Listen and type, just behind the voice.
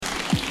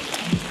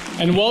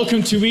And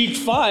welcome to week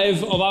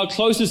 5 of our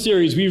Closer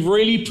series. We've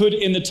really put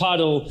in the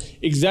title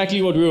exactly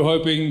what we were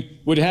hoping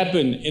would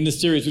happen in the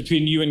series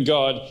between you and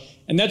God.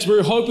 And that's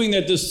we're hoping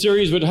that this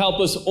series would help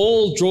us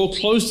all draw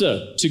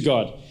closer to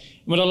God. And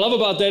what I love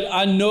about that,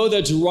 I know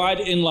that's right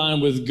in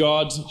line with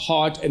God's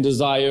heart and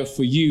desire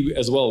for you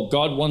as well.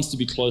 God wants to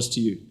be close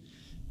to you.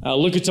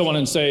 Look at someone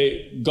and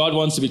say, God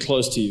wants to be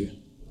close to you.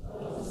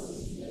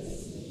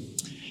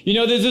 You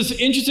know, there's this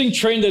interesting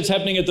trend that's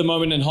happening at the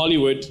moment in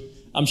Hollywood.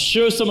 I'm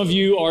sure some of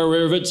you are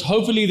aware of it.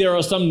 Hopefully there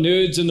are some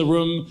nerds in the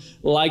room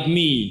like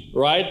me,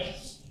 right?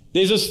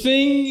 There's this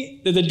thing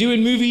that they do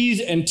in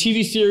movies and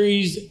TV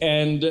series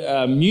and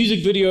music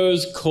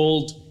videos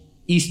called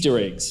Easter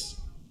eggs.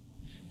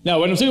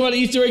 Now, when I'm talking about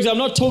Easter eggs, I'm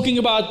not talking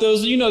about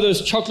those,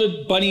 those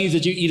chocolate bunnies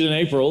that you eat in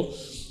April.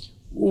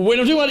 When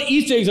I'm talking about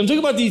Easter eggs, I'm talking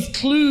about these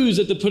clues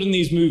that they put in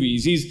these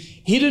movies, these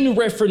hidden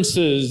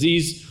references,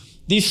 these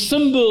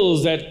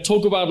symbols that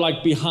talk about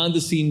like behind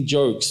the scene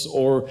jokes,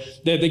 or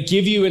that they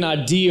give you an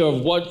idea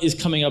of what is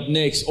coming up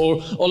next, or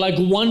like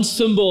one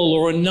symbol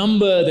or a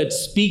number that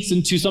speaks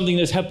into something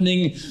that's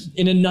happening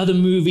in another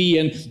movie.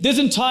 And there's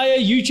entire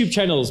YouTube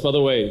channels, by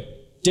the way,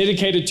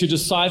 dedicated to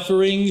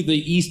deciphering the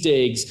Easter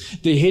eggs,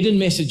 the hidden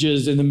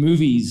messages in the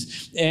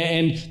movies,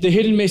 and the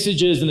hidden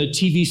messages in the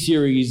TV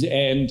series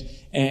and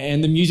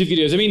the music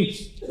videos. I mean,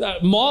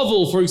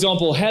 Marvel, for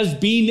example, has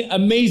been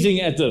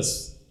amazing at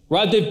this.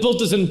 Right? They've built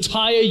this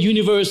entire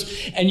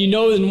universe, and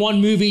in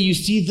one movie you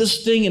see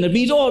this thing, and it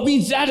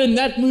means that in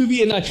that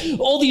movie, and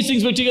all these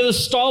things work together.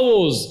 Star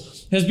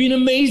Wars has been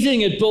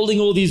amazing at building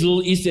all these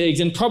little Easter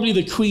eggs, and probably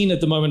the queen at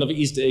the moment of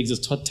Easter eggs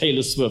is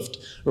Taylor Swift,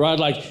 right?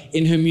 Like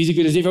in her music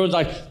videos, everyone's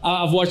like,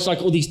 I've watched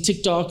like all these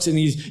TikToks and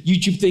these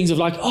YouTube things of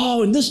like,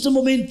 oh, and this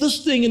symbol meant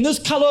this thing, and this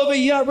color over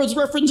here was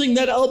referencing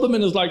that album,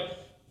 and it's like,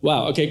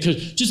 wow, okay,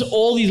 because just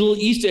all these little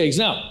Easter eggs.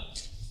 Now,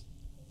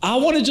 I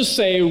want to just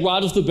say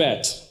right off the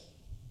bat,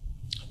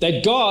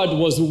 that God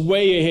was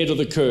way ahead of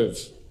the curve.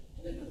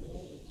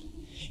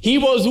 He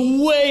was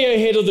way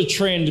ahead of the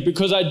trend,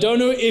 because I don't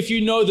know if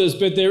you know this,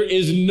 but there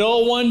is no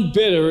one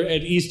better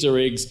at Easter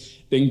eggs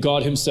than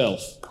God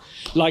himself.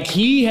 Like,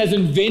 he has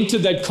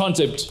invented that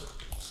concept.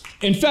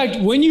 In fact,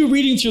 when you're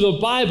reading through the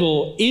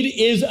Bible, it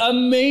is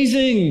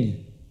amazing.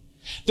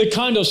 The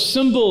kind of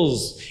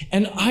symbols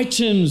and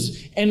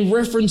items and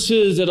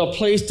references that are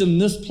placed in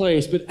this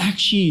place, but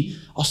actually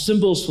are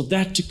symbols for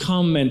that to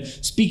come and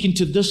speak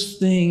into this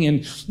thing.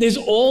 And there's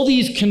all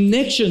these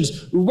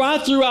connections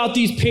right throughout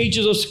these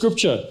pages of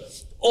scripture.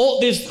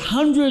 There's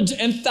hundreds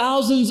and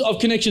thousands of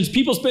connections.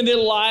 People spend their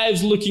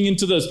lives looking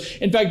into this.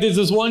 In fact, there's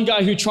this one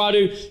guy who tried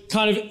to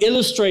kind of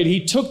illustrate.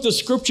 He took the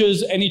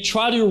scriptures and he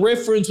tried to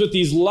reference with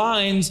these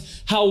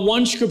lines how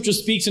one scripture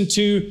speaks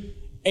into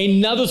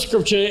another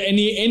scripture, and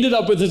he ended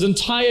up with his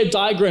entire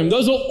diagram.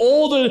 Those are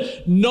all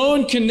the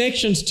known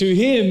connections to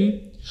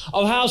him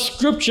of how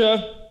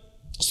scripture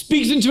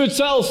speaks into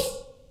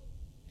itself,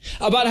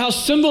 about how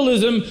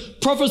symbolism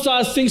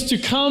prophesies things to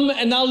come.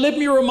 And now let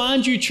me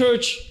remind you,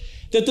 church,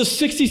 that the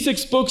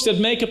 66 books that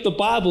make up the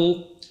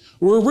Bible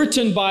were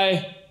written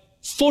by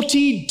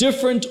 40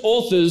 different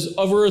authors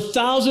over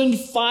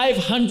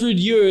 1,500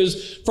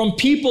 years, from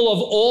people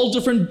of all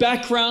different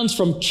backgrounds,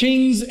 from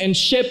kings and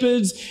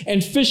shepherds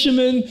and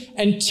fishermen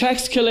and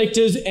tax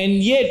collectors.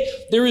 And yet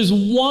there is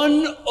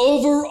one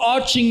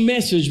overarching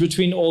message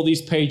between all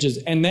these pages,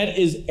 and that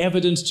is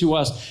evidence to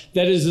us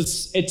that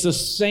it's the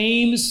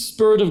same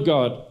Spirit of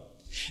God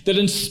that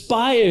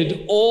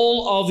inspired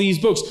all of these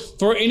books.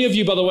 For any of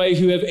you, by the way,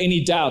 who have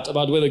any doubt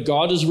about whether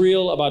God is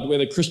real, about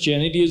whether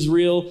Christianity is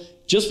real,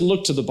 just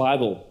look to the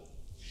Bible.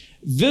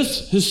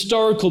 This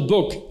historical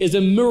book is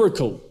a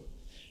miracle.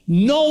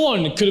 No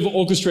one could have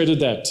orchestrated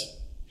that.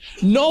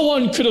 No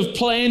one could have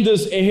planned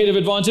this ahead of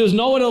advance. There was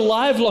no one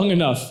alive long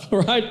enough,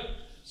 right?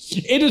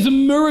 It is a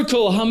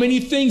miracle how many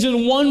things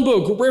in one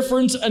book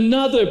reference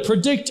another,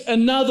 predict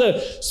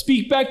another,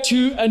 speak back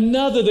to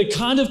another, the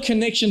kind of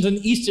connections and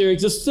Easter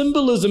eggs, the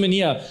symbolism in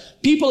here.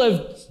 They've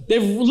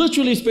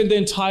literally spent their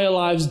entire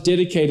lives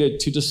dedicated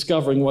to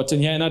discovering what's in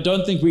here, and I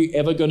don't think we're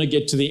ever going to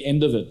get to the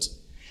end of it.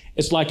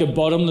 It's like a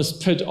bottomless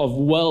pit of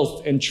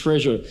wealth and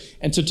treasure.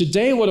 And so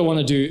today what I want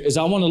to do is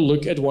I want to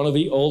look at one of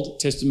the Old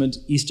Testament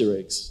Easter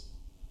eggs.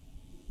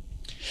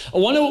 I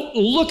want to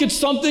look at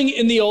something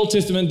in the Old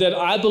Testament that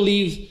I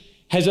believe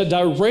has a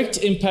direct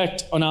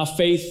impact on our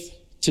faith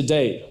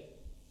today.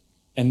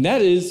 And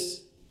that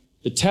is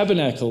the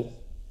tabernacle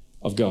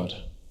of God.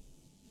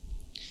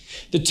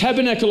 The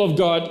tabernacle of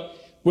God,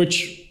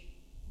 which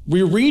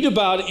we read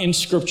about in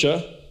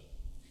Scripture,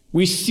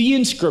 we see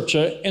in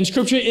Scripture, and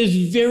Scripture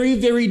is very,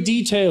 very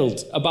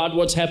detailed about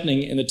what's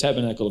happening in the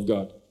tabernacle of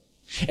God.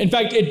 In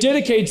fact, it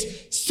dedicates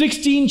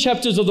 16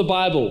 chapters of the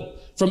Bible,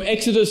 from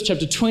Exodus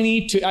chapter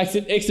 20 to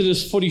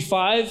Exodus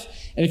 45.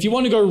 And if you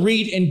want to go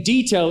read in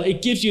detail,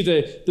 it gives you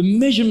the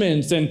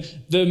measurements and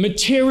the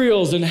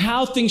materials and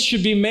how things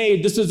should be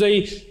made. This is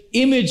a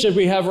image that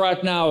we have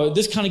right now.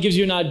 This kind of gives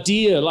you an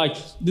idea, like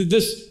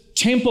this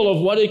temple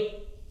of what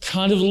it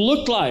kind of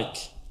looked like.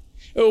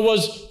 It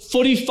was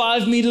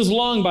 45 meters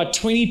long by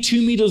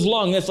 22 meters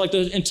long. That's like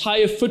the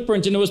entire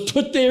footprint. And it was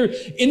put there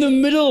in the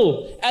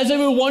middle as they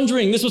were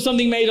wandering. This was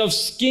something made of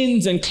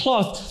skins and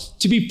cloth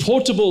to be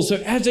portable. So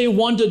as they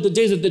wandered the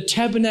desert, the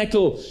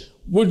tabernacle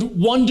would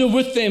wander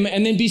with them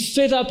and then be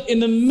set up in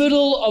the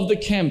middle of the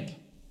camp.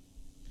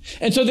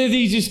 And so there are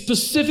these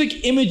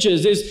specific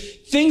images. There's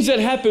things that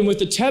happen with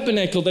the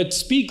tabernacle that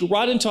speak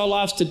right into our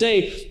lives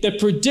today that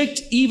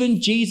predict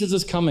even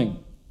Jesus'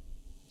 coming.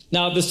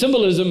 Now, the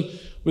symbolism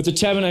with the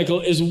tabernacle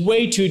is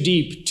way too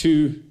deep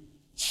to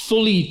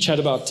fully chat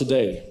about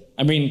today.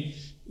 I mean,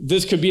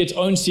 this could be its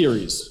own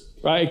series,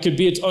 right? It could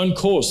be its own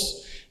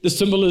course, the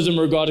symbolism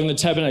regarding the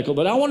tabernacle.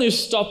 But I want to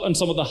stop on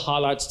some of the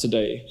highlights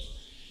today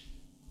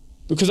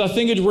because I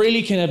think it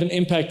really can have an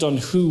impact on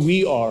who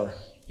we are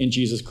in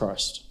Jesus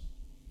Christ.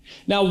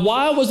 Now,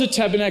 why was the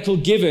tabernacle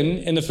given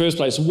in the first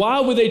place?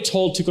 Why were they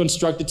told to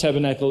construct the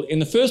tabernacle in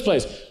the first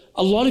place?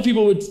 A lot of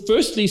people would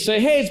firstly say,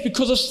 hey, it's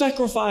because of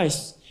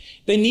sacrifice.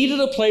 They needed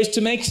a place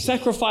to make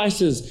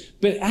sacrifices.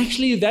 But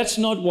actually, that's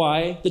not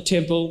why the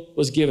temple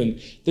was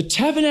given. The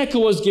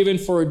tabernacle was given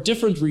for a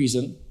different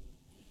reason.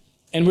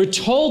 And we're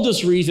told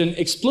this reason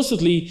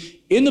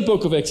explicitly in the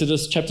book of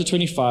Exodus, chapter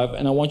 25.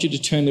 And I want you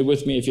to turn there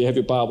with me if you have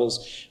your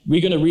Bibles.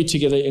 We're going to read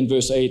together in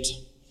verse 8.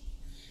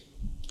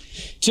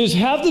 To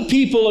have the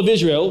people of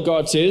Israel,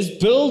 God says,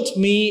 build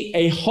me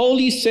a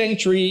holy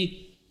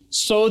sanctuary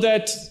so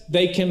that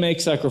they can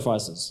make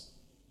sacrifices.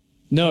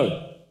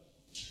 No.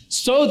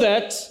 So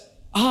that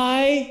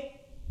I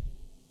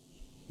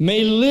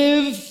may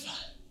live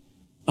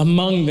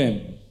among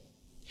them.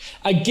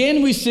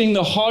 Again, we're seeing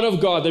the heart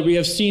of God that we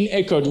have seen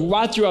echoed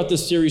right throughout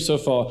this series so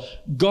far.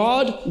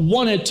 God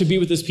wanted to be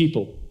with his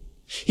people.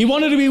 He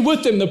wanted to be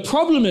with them. The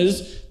problem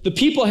is the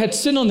people had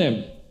sin on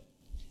them.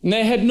 And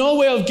they had no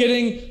way of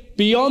getting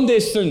beyond their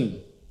sin,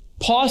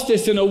 past their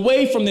sin,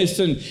 away from their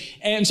sin.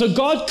 And so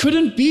God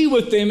couldn't be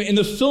with them in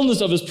the fullness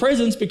of his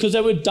presence because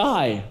they would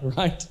die,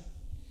 right?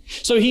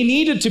 So he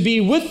needed to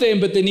be with them,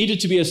 but there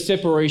needed to be a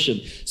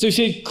separation. So he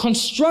said,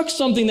 construct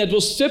something that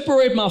will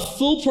separate my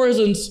full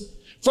presence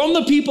from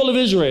the people of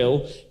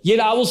Israel, yet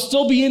I will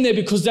still be in there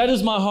because that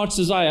is my heart's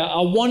desire.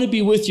 I want to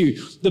be with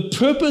you. The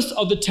purpose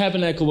of the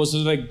tabernacle was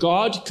so that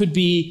God could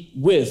be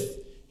with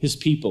his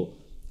people.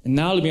 And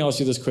now let me ask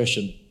you this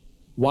question.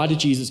 Why did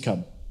Jesus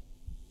come?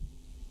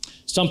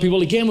 Some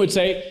people, again, would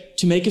say,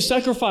 to make a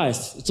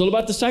sacrifice. It's all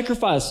about the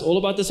sacrifice, all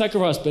about the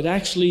sacrifice. But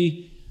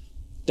actually,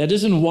 that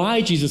isn't why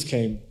Jesus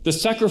came. The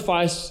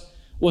sacrifice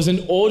was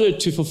in order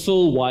to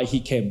fulfill why he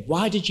came.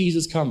 Why did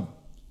Jesus come?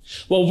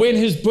 Well, when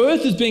his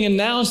birth is being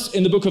announced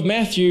in the book of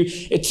Matthew,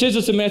 it says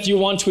this in Matthew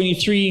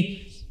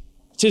 1:23.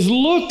 It says,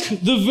 look,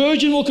 the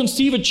virgin will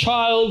conceive a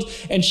child,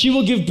 and she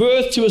will give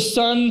birth to a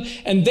son,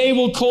 and they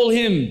will call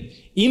him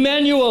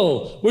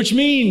Emmanuel, which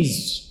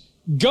means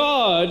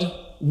God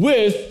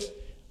with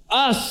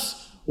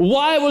us.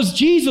 Why was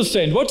Jesus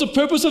sent? What's the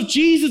purpose of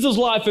Jesus'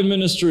 life and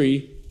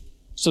ministry?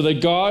 So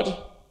that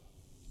God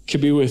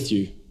could be with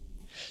you.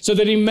 So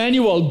that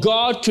Emmanuel,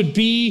 God could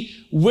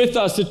be with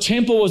us. The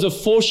temple was a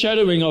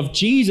foreshadowing of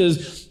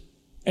Jesus.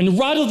 And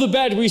right off the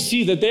bat, we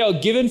see that they are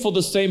given for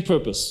the same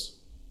purpose.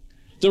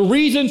 The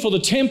reason for the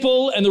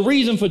temple and the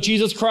reason for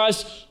Jesus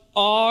Christ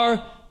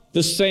are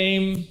the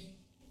same.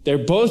 They're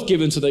both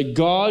given so that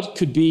God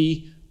could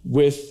be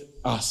with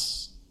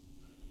us.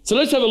 So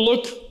let's have a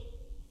look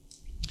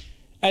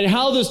at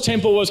how this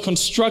temple was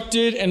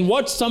constructed and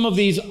what some of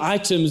these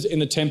items in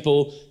the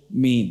temple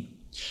mean.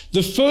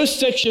 The first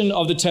section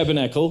of the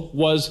tabernacle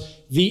was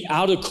the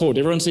outer court.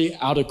 Everyone say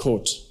outer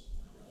court.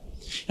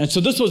 And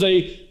so this was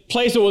a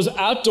place that was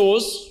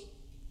outdoors.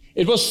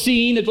 It was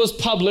seen, it was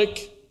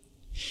public.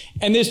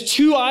 And there's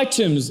two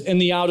items in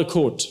the outer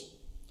court.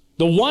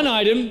 The one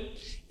item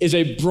is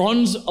a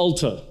bronze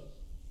altar.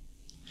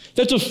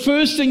 That's the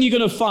first thing you're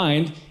going to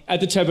find at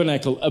the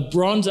tabernacle, a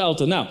bronze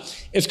altar. Now,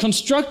 it's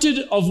constructed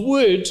of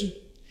wood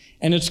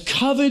and it's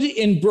covered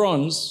in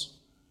bronze.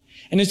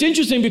 And it's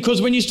interesting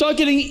because when you start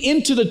getting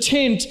into the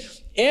tent,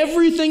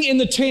 everything in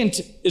the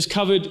tent is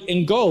covered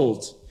in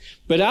gold.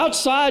 But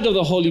outside of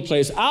the holy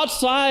place,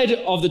 outside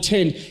of the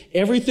tent,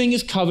 everything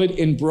is covered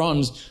in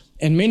bronze.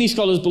 And many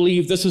scholars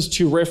believe this is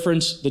to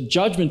reference the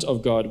judgment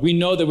of God. We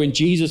know that when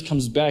Jesus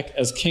comes back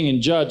as king and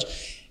judge,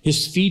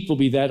 his feet will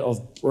be that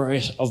of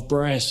brass,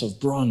 of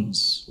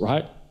bronze,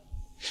 right?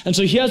 And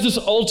so here's this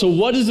altar.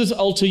 What is this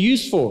altar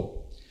used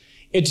for?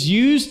 It's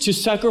used to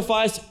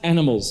sacrifice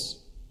animals.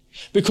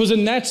 Because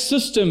in that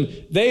system,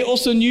 they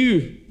also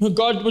knew,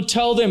 God would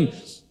tell them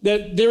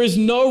that there is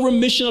no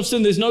remission of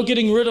sin. There's no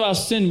getting rid of our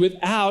sin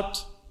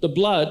without the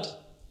blood.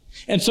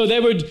 And so they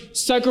would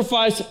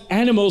sacrifice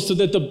animals so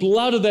that the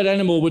blood of that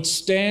animal would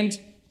stand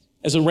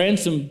as a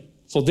ransom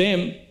for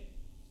them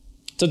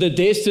so that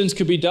their sins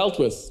could be dealt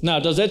with. Now,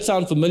 does that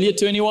sound familiar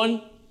to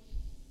anyone?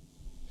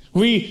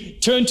 We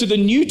turn to the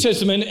New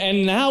Testament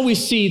and now we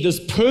see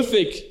this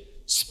perfect,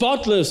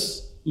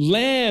 spotless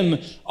Lamb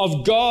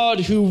of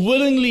God who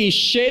willingly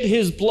shed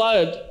his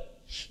blood,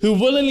 who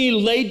willingly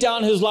laid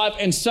down his life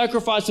and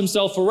sacrificed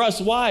himself for us.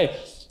 Why?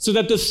 so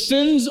that the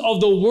sins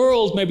of the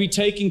world may be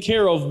taken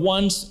care of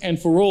once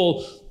and for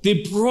all.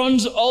 The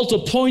bronze altar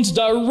points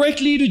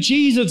directly to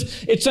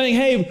Jesus. It's saying,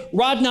 hey,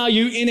 right now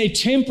you're in a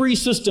temporary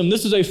system.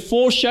 This is a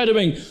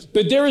foreshadowing,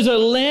 but there is a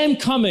lamb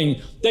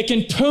coming that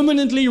can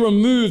permanently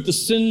remove the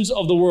sins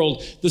of the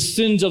world, the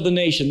sins of the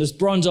nation. This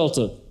bronze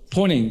altar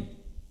pointing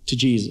to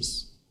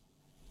Jesus.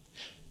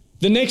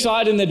 The next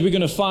item that we're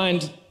going to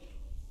find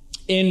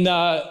in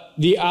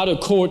the outer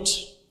court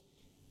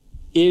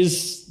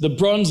is the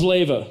bronze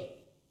laver.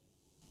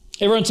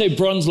 Everyone say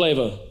bronze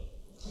laver.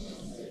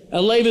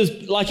 A laver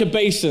is like a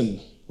basin,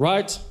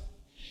 right?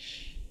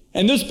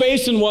 And this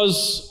basin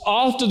was,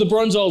 after the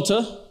bronze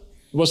altar,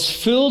 was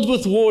filled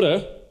with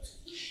water.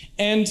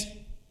 And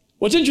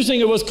what's interesting,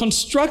 it was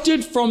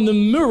constructed from the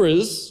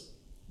mirrors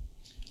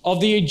of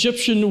the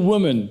Egyptian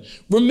women.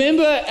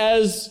 Remember,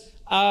 as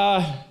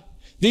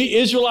the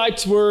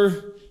Israelites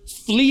were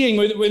fleeing,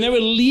 when they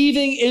were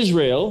leaving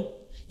Israel,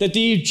 that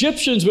the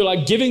Egyptians were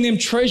like giving them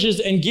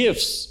treasures and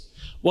gifts.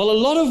 Well, a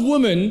lot of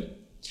women,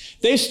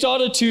 they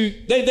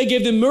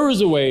gave their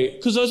mirrors away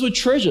because those were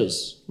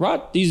treasures,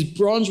 right? These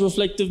bronze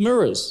reflective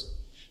mirrors.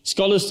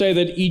 Scholars say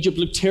that Egypt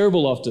looked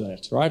terrible after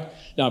that, right?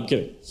 No, I'm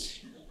kidding.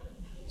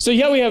 So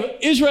here we have,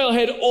 Israel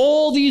had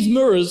all these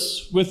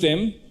mirrors with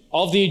them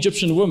of the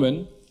Egyptian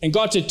women, and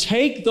God to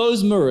take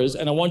those mirrors,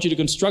 and I want you to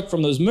construct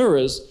from those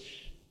mirrors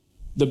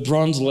the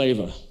bronze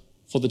laver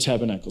for the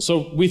tabernacle.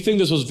 So we think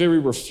this was very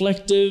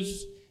reflective,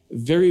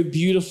 very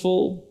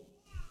beautiful.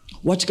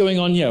 What's going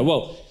on here?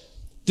 Well,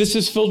 this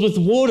is filled with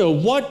water.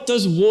 What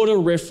does water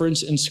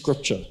reference in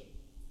Scripture?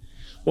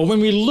 Well, when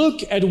we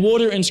look at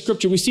water in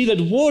Scripture, we see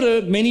that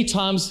water many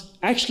times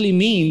actually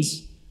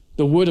means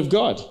the Word of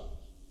God.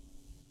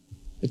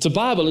 It's a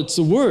Bible, it's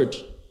the Word.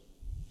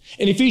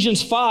 In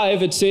Ephesians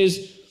 5, it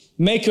says,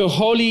 make her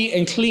holy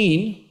and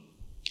clean.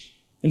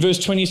 In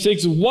verse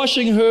 26,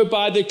 washing her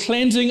by the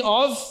cleansing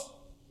of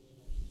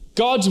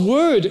God's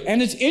Word.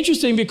 And it's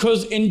interesting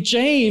because in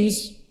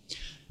James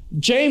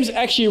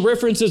actually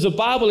references the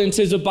Bible and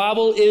says the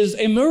Bible is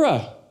a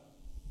mirror.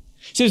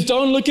 He says,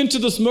 don't look into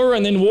this mirror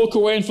and then walk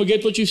away and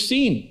forget what you've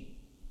seen.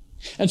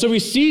 And so we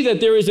see that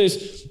there is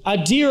this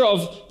idea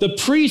of the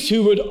priests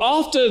who would,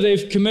 after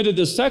they've committed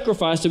the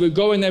sacrifice, they would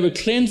go and they would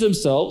cleanse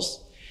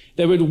themselves.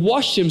 They would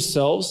wash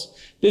themselves.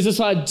 There's this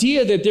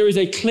idea that there is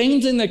a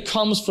cleansing that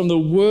comes from the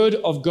Word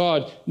of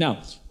God.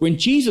 Now, when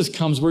Jesus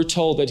comes, we're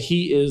told that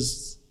He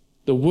is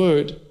the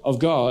Word of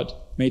God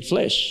made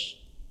flesh.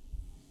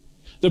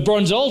 The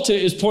bronze altar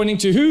is pointing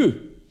to who?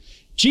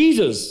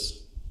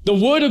 Jesus, the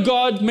Word of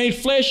God made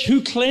flesh,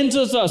 who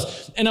cleanses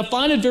us. And I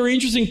find it very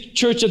interesting,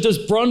 church, that this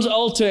bronze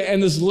altar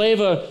and this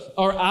laver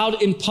are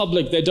out in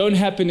public. They don't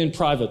happen in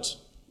private.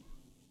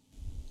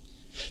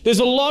 There's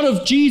a lot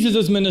of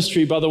Jesus'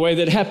 ministry, by the way,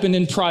 that happened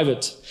in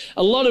private.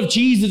 A lot of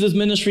Jesus'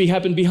 ministry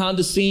happened behind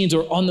the scenes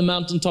or on the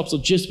mountaintops or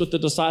just with the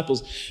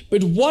disciples.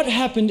 But what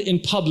happened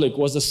in public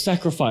was a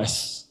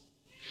sacrifice.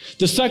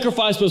 The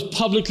sacrifice was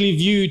publicly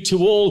viewed to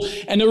all.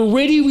 And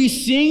already we're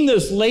seeing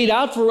this laid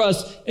out for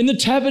us in the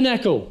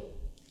tabernacle.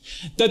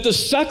 That the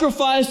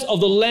sacrifice of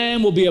the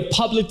Lamb will be a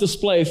public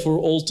display for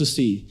all to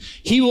see.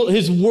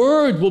 His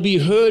word will be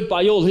heard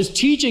by all. His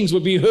teachings will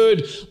be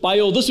heard by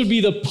all. This would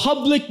be the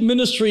public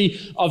ministry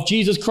of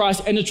Jesus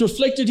Christ. And it's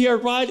reflected here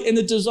right in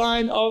the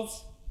design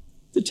of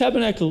the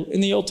tabernacle in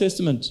the Old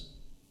Testament.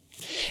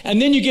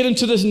 And then you get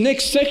into this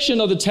next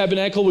section of the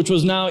tabernacle, which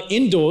was now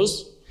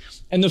indoors.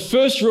 And the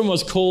first room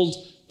was called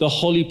the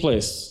holy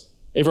place.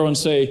 Everyone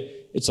say,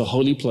 it's a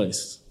holy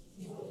place.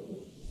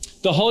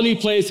 The holy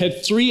place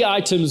had 3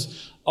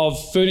 items of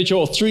furniture,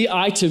 or 3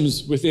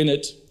 items within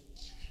it.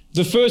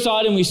 The first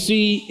item we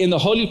see in the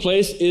holy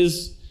place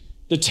is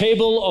the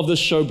table of the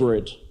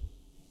showbread.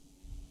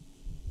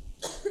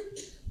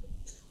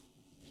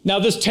 Now,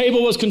 this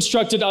table was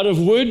constructed out of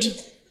wood,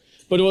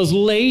 but it was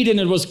laid and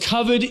it was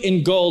covered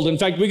in gold. In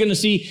fact, we're going to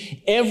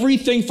see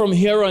everything from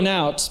here on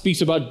out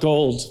speaks about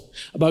gold,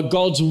 about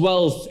God's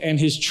wealth and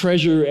His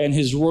treasure and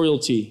His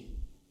royalty.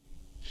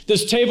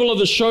 This table of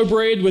the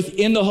showbread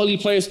within the holy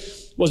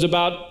place was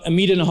about 1.5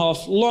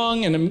 meters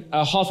long and a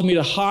 0.5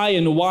 meter high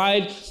and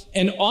wide.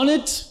 And on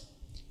it,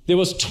 there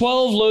was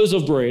 12 loaves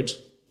of bread,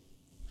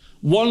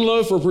 1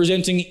 loaf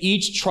representing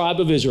each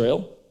tribe of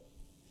Israel.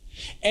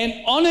 And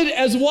on it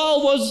as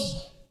well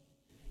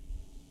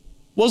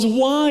was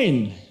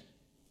wine.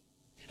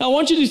 Now, I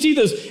want you to see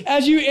this.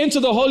 As you enter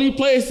the holy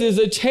place, there's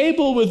a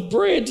table with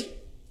bread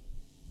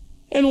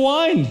and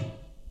wine.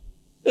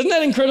 Isn't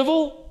that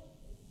incredible?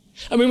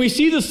 I mean, we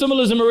see the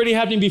symbolism already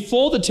happening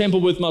before the temple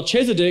with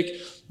Melchizedek.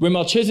 When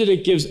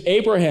Melchizedek gives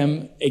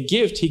Abraham a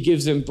gift, he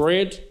gives him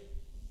bread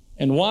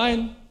and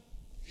wine.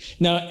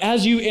 Now,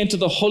 as you enter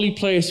the holy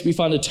place, we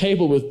find a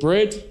table with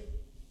bread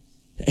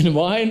and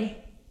wine.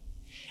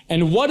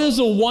 And what is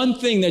the one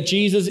thing that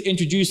Jesus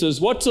introduces?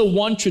 What's the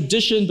one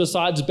tradition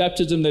besides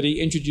baptism that He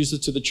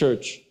introduces to the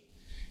church?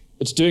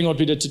 It's doing what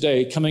we did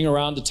today, coming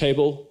around the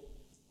table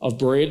of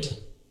bread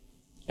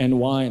and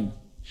wine.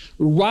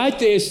 right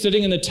there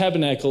sitting in the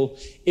tabernacle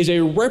is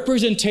a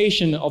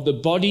representation of the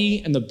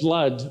body and the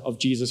blood of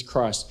Jesus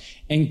Christ.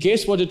 And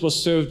guess what it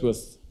was served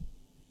with?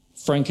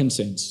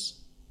 Frankincense.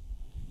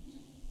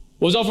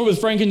 It was offered with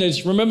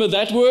frankincense. Remember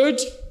that word?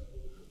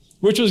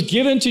 Which was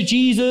given to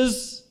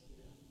Jesus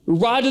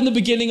right in the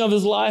beginning of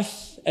his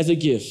life as a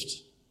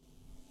gift.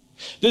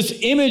 This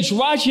image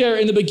right here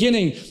in the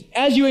beginning,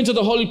 as you enter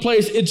the holy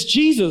place, it's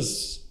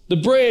Jesus, the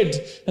bread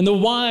and the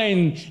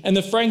wine and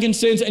the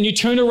frankincense, and you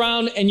turn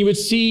around and you would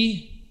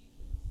see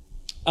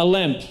a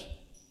lamp,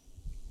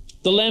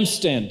 the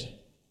lampstand.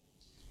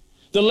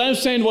 The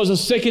lampstand was a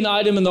second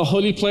item in the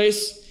holy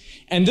place,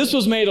 and this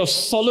was made of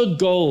solid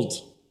gold.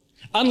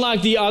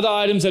 Unlike the other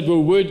items that were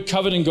wood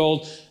covered in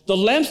gold, the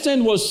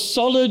lampstand was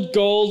solid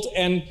gold,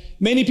 and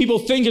many people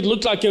think it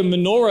looked like a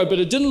menorah, but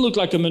it didn't look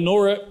like a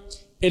menorah.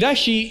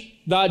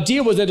 The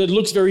idea was that it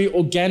looks very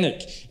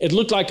organic. It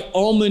looked like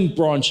almond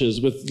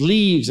branches with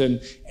leaves and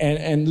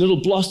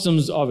little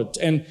blossoms of it.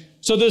 And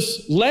so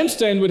this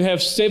lampstand would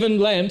have 7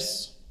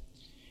 lamps,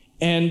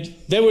 and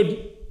they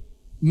would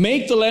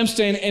make the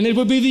lampstand, and it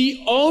would be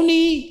the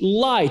only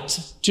light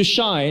to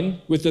shine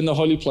within the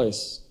holy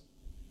place.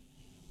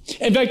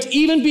 In fact,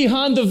 even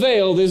behind the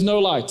veil, there's no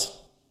light.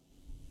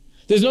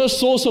 There's no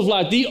source of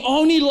light. The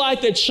only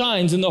light that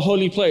shines in the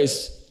holy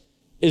place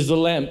is the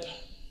lamp.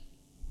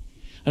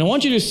 And I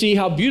want you to see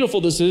how beautiful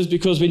this is,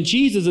 because when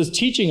Jesus is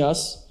teaching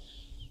us,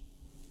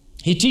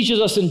 he teaches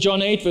us in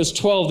John 8, verse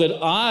 12, that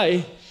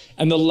I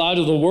am the light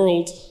of the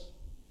world.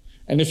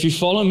 And if you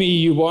follow me,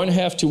 you won't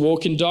have to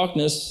walk in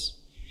darkness,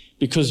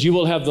 because you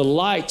will have the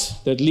light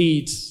that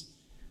leads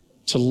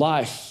to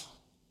life.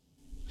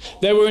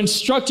 They were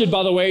instructed,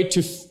 by the way,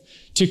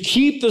 to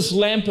keep this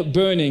lamp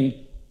burning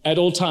at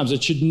all times.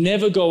 It should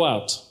never go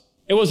out.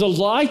 It was a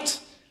light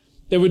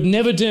that would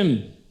never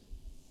dim.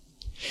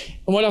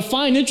 And what I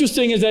find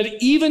interesting is that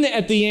even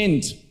at the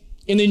end,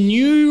 in the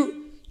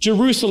New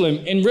Jerusalem,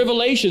 in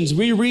Revelations,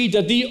 we read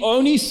that the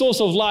only source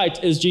of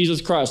light is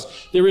Jesus Christ.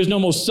 There is no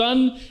more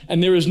sun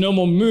and there is no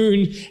more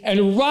moon.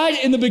 And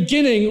right in the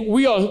beginning,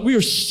 we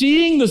are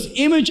seeing this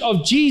image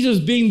of Jesus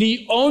being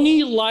the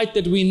only light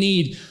that we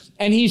need.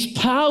 And he's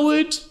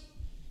powered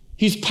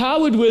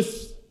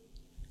with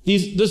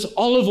this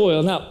olive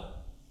oil. Now,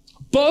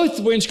 both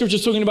when Scripture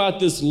is talking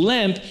about this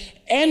lamp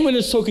and when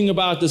it's talking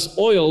about this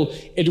oil,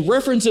 it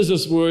references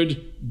this word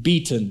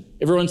beaten.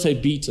 Everyone say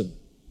beaten.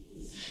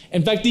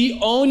 In fact, the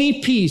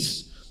only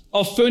piece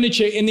of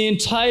furniture in the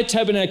entire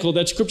tabernacle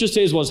that Scripture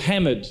says was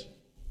hammered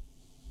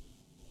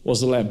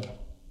was the lamp.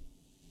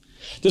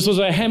 This was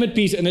a hammered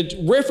piece, and it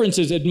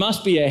references it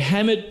must be a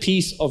hammered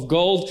piece of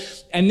gold.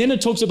 And then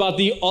it talks about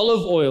the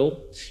olive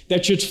oil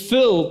that should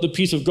fill the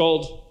piece of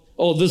gold,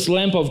 or this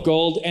lamp of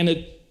gold.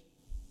 And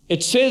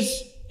it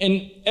says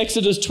in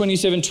Exodus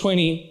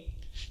 27:20,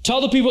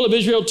 tell the people of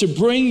Israel to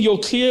bring your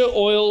clear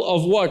oil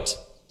of what?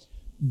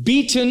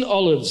 Beaten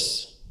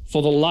olives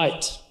for the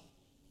light,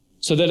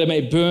 so that it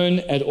may burn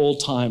at all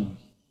time.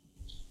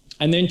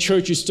 And then,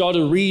 church, you start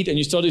to read and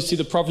you start to see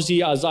the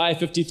prophecy, Isaiah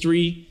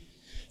 53.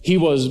 He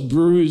was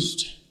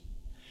bruised.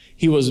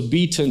 He was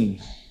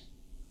beaten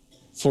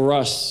for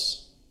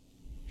us.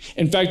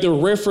 In fact, the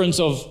reference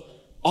of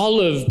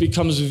olive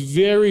becomes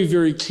very,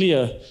 very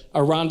clear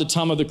around the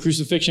time of the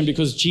crucifixion,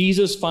 because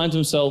Jesus finds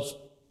himself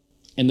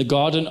in the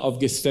Garden of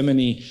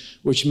Gethsemane,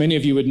 which many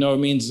of you would know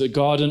means the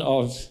Garden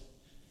of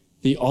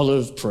the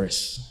Olive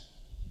Press.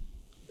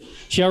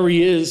 Here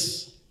he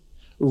is,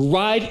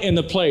 right in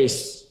the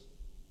place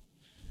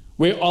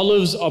where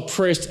olives are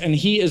pressed, and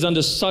he is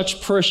under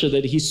such pressure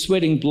that he's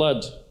sweating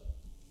blood.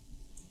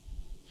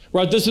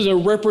 Right, this is a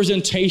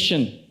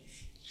representation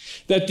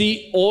that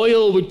the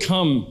oil would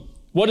come.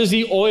 What is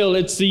the oil?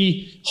 It's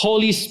the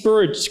Holy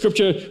Spirit.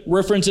 Scripture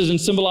references and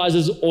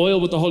symbolizes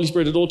oil with the Holy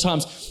Spirit at all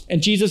times.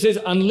 And Jesus says,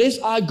 unless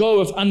I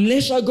go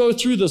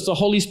through this, the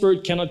Holy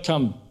Spirit cannot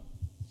come.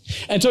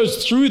 And so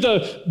it's through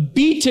the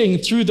beating,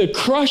 through the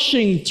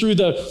crushing, through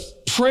the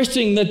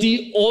pressing that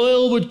the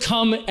oil would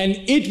come, and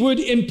it would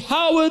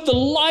empower the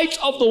light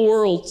of the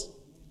world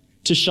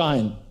to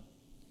shine.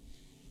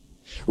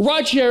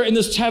 Right here in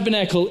this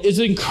tabernacle is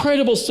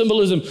incredible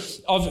symbolism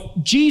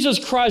of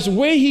Jesus Christ,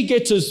 where he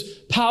gets his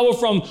power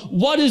from,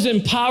 what is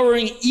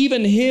empowering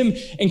even him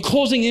and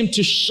causing him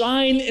to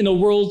shine in a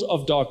world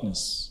of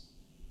darkness.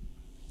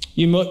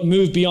 You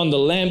move beyond the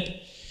lamp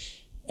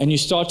and you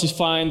start to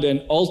find an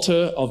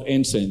altar of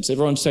incense.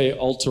 Everyone say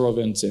altar of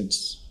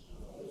incense.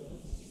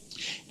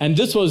 And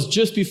this was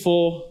just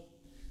before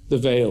the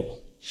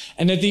veil.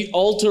 And at the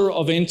altar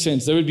of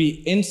incense, there would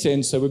be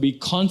incense that would be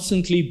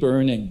constantly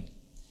burning.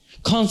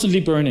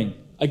 Constantly burning.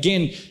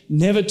 Again,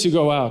 never to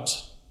go out.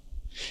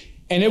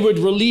 And it would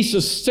release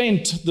a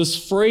scent,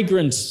 this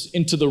fragrance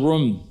into the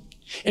room.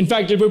 In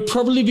fact, it would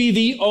probably be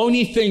the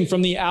only thing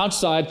from the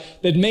outside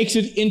that makes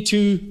it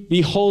into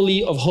the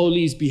Holy of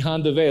Holies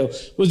behind the veil.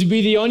 Would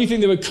be the only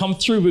thing that would come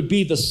through would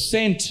be the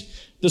scent,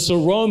 this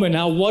aroma.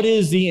 Now, what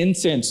is the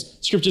incense?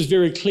 Scripture is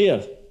very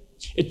clear.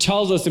 It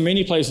tells us in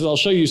many places. I'll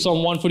show you Psalm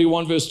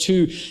 141 verse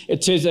 2.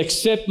 It says,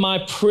 accept my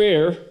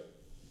prayer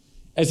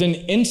as an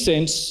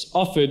incense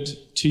offered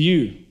to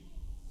you.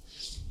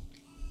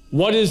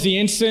 What is the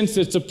incense?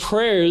 It's the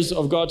prayers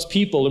of God's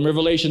people. In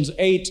Revelations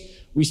 8,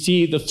 we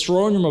see the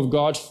throne room of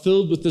God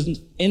filled with this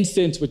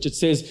incense, which it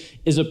says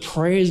is a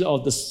praise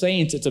of the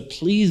saints. It's a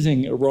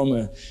pleasing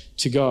aroma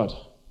to God.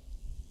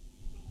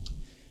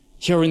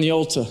 Here in the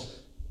altar,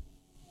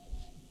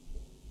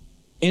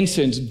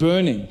 incense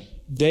burning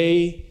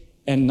day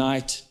and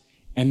night.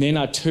 And then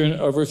I turn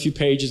over a few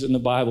pages in the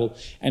Bible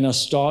and I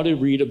started to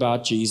read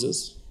about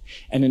Jesus.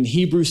 And in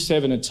Hebrews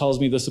 7, it tells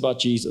me this about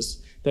Jesus,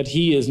 that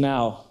he is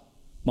now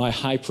my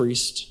high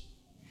priest,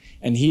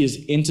 and he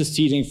is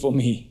interceding for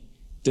me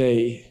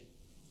day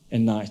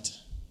and night.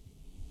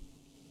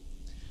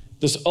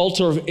 This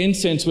altar of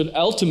incense would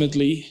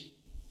ultimately,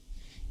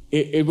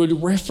 it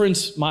would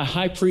reference my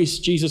high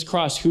priest, Jesus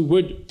Christ, who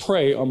would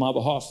pray on my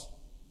behalf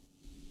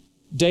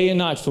day and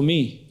night for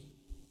me.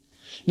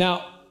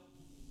 Now,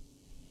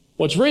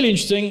 what's really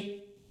interesting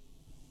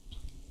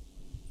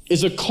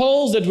is the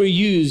coals that were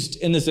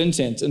used in this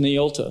incense in the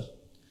altar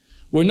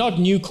were not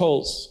new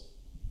coals.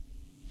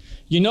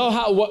 You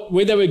know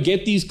where they would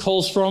get these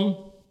coals from?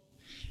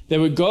 They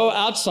would go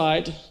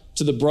outside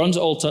to the bronze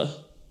altar,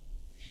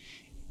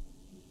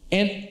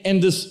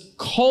 and this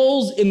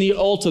coals in the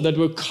altar that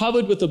were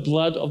covered with the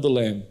blood of the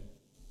Lamb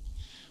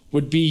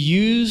would be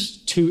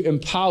used to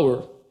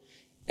empower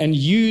and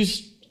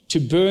used to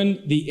burn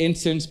the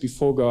incense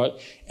before God.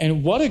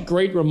 And what a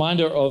great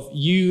reminder of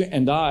you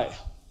and I.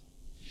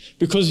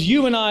 Because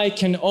you and I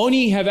can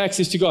only have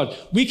access to God.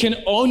 We can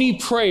only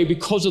pray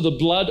because of the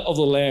blood of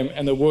the Lamb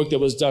and the work that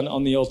was done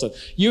on the altar.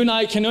 You and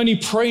I can only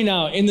pray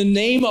now in the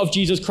name of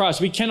Jesus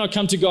Christ. We cannot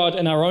come to God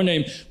in our own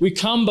name. We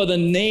come by the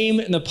name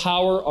and the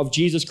power of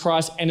Jesus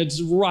Christ, and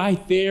it's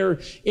right there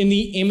in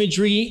the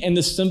imagery and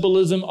the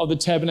symbolism of the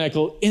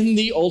tabernacle in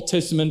the Old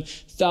Testament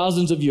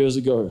thousands of years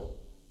ago.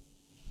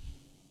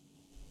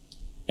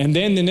 And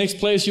then the next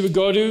place you would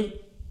go to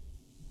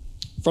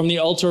from the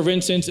altar of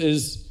incense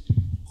is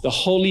the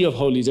Holy of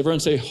Holies. Everyone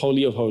say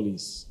Holy of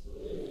Holies.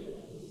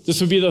 This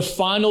would be the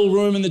final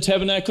room in the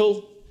tabernacle.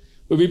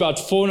 It would be about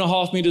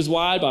 4.5 meters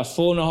wide by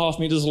 4.5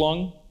 meters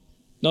long.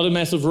 Not a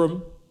massive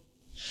room.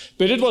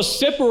 But it was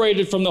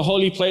separated from the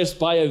holy place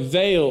by a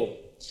veil.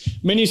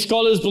 Many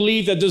scholars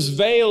believe that this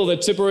veil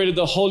that separated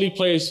the holy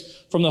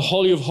place from the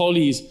Holy of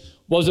Holies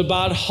was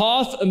about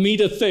 0.5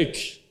 meter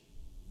thick.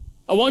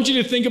 I want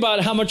you to think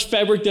about how much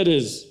fabric that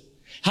is,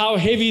 how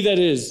heavy that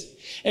is.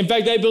 In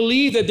fact, they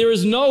believe that there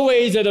is no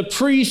way that a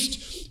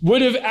priest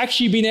would have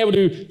actually been able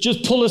to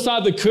just pull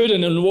aside the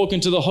curtain and walk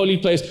into the holy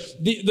place,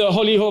 the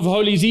Holy of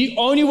Holies. The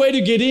only way to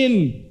get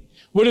in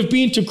would have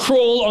been to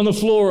crawl on the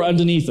floor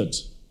underneath it,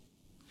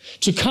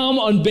 to come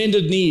on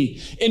bended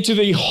knee into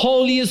the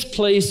holiest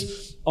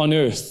place on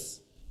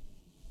earth.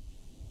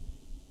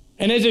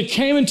 And as it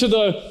came into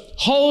the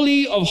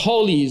Holy of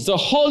Holies, the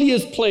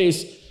holiest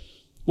place,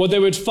 what they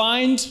would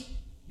find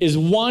is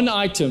one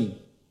item,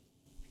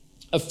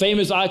 a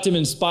famous item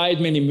inspired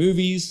many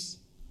movies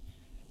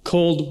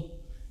called,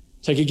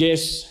 take a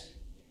guess,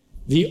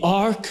 the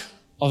Ark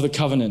of the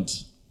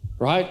Covenant,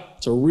 right?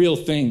 It's a real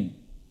thing.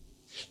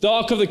 The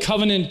Ark of the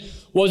Covenant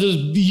was this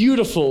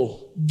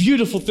beautiful,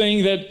 beautiful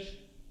thing that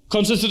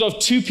consisted of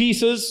 2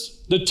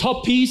 pieces. The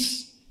top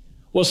piece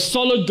was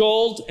solid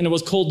gold, and it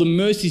was called the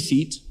mercy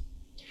seat.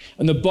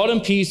 And the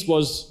bottom piece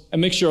was a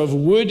mixture of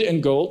wood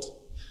and gold,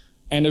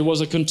 and it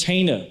was a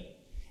container.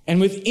 And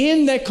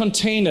within that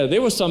container,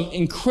 there were some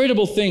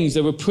incredible things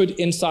that were put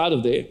inside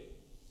of there.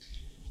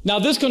 Now,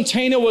 this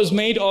container was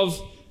made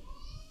of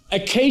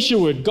acacia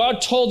wood.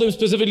 God told them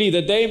specifically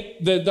that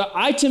the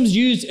items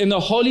used in the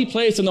holy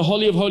place and the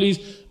Holy of Holies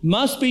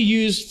must be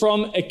used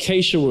from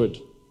acacia wood.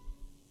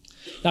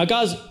 Now,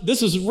 guys,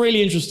 this is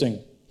really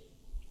interesting.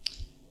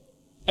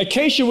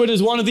 Acacia wood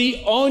is one of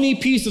the only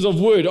pieces of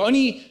wood,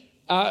 only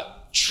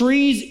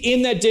trees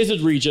in that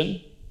desert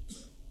region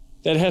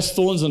that has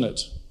thorns in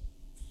it.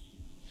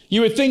 You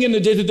would think in the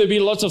desert there'd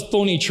be lots of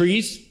thorny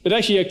trees, but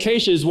actually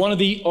acacia is one of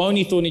the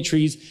only thorny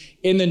trees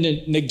in the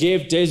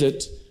Negev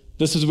desert.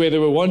 This is where they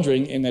were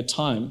wandering in that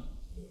time.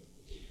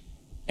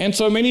 And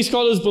so many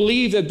scholars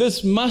believe that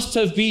this must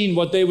have been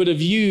what they would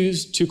have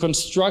used to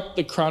construct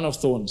the crown of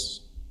thorns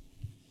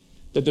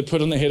that they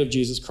put on the head of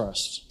Jesus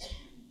Christ.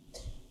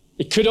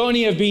 It could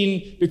only have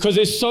been because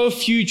there's so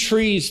few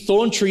trees,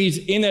 thorn trees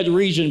in that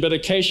region, but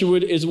acacia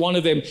wood is one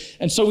of them.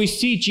 And so we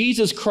see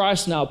Jesus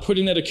Christ now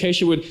putting that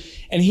acacia wood,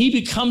 and he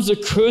becomes a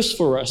curse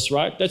for us,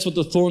 right? That's what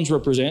the thorns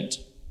represent.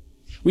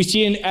 We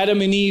see in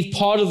Adam and Eve,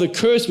 part of the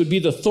curse would be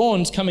the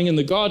thorns coming in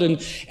the garden,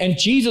 and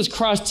Jesus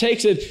Christ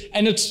takes it,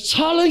 and it's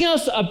telling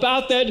us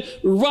about that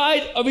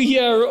right over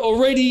here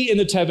already in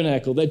the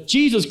tabernacle, that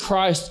Jesus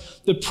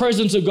Christ, the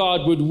presence of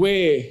God, would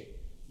wear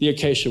the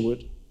acacia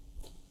wood.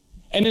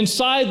 And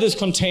inside this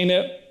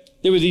container,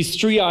 there were these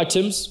 3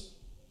 items.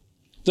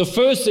 The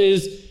first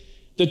is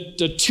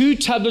the 2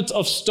 tablets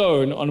of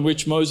stone on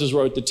which Moses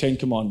wrote the 10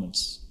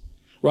 Commandments,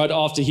 right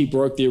after he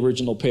broke the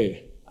original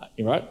pair,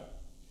 right?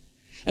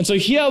 And so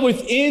here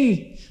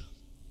within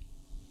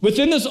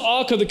within this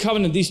Ark of the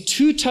Covenant, these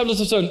 2 tablets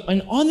of stone,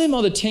 and on them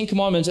are the 10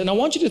 Commandments. And I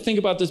want you to think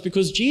about this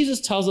because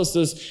Jesus tells us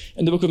this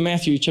in the book of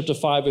Matthew, chapter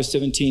 5, verse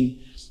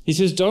 17. He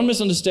says, don't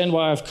misunderstand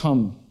why I've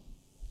come.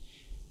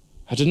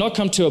 I did not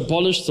come to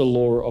abolish the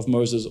law of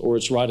Moses or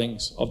its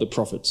writings of the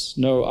prophets.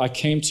 No, I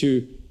came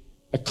to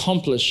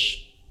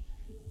accomplish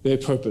their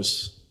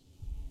purpose.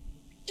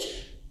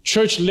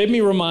 Church, let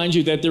me remind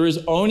you that there is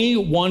only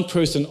one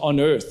person on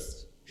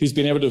earth who's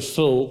been able to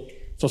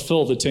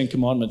fulfill the 10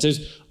 Commandments.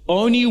 There's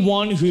only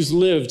one who's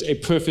lived a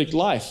perfect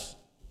life,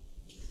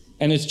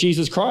 and it's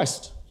Jesus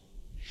Christ.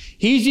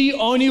 He's the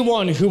only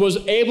one who was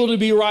able to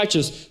be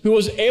righteous, who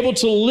was able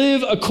to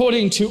live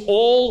according to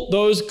all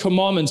those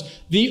commandments.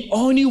 The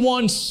only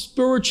one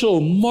spiritual,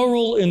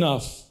 moral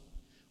enough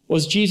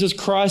was Jesus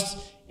Christ,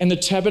 and the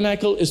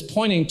tabernacle is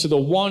pointing to the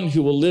one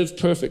who will live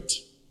perfect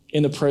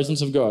in the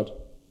presence of God,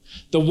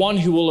 the one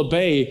who will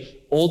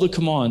obey all the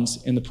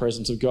commands in the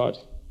presence of God.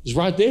 Is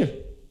right there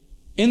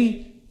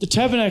in the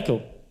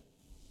tabernacle.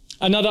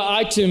 Another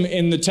item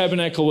in the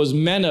tabernacle was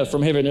manna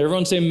from heaven.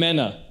 Everyone say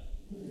manna.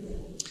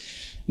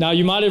 Now,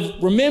 you might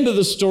have remembered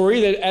the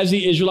story that as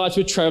the Israelites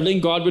were traveling,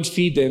 God would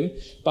feed them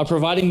by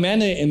providing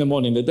manna in the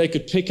morning that they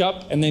could pick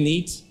up and then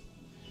eat.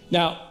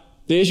 Now,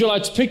 the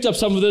Israelites picked up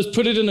some of this,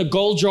 put it in a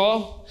gold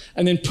jar,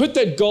 and then put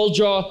that gold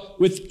jar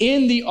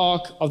within the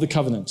Ark of the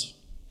Covenant.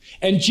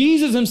 And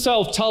Jesus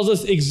himself tells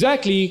us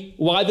exactly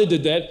why they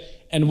did that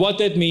and what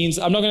that means.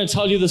 I'm not going to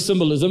tell you the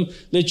symbolism.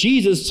 Let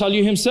Jesus tell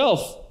you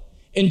himself.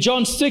 In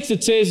John 6,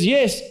 it says,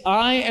 yes,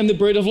 I am the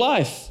bread of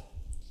life.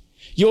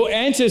 Your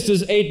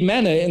ancestors ate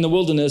manna in the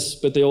wilderness,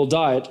 but they all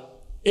died.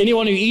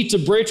 Anyone who eats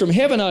of bread from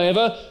heaven,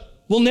 however,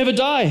 will never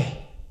die.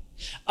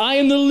 I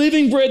am the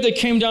living bread that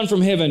came down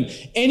from heaven.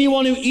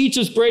 Anyone who eats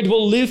this bread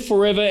will live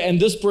forever, and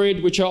this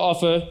bread which I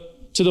offer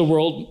to the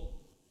world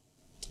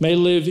may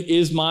live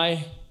is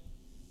my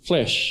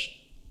flesh.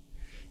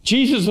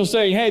 Jesus was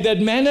saying, hey,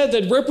 that manna,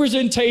 that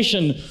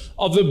representation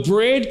of the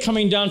bread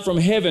coming down from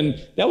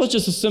heaven, that was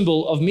just a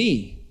symbol of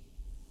me.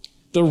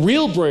 The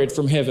real bread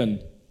from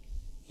heaven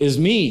is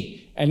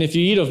me. And if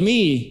you eat of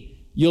me,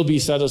 you'll be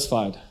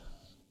satisfied.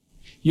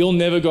 You'll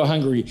never go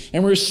hungry.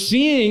 And we're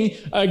seeing,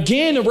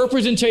 again, a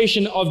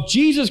representation of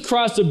Jesus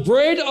Christ, the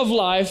bread of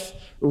life,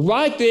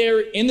 right there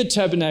in the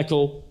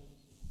tabernacle,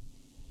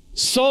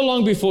 so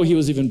long before he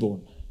was even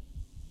born.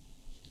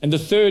 And the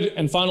third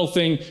and final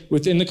thing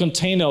within the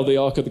container of the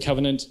Ark of the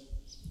Covenant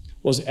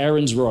was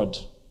Aaron's rod.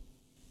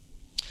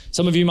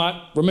 Some of you might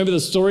remember the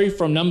story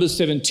from Numbers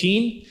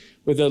 17,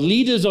 where the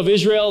leaders of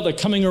Israel, they're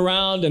coming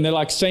around and they're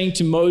like saying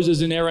to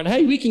Moses and Aaron,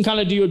 hey, we can kind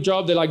of do your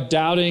job. They're like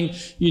doubting,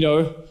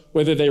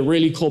 whether they're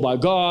really called by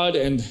God.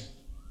 And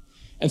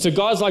so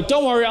God's like,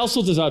 don't worry, I'll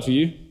sort this out for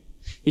you.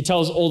 He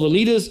tells all the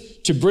leaders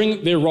to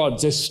bring their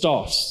rods, their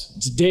staffs.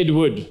 It's dead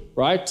wood,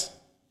 right?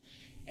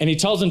 And he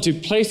tells them to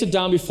place it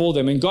down before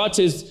them. And God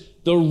says,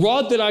 the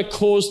rod that I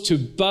caused to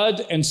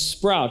bud and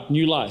sprout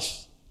new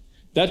life,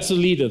 that's the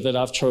leader that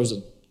I've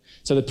chosen.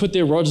 So they put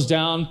their rods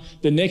down.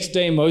 The next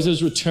day,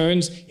 Moses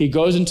returns. He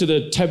goes into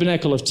the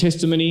tabernacle of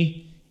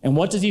testimony. And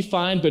what does he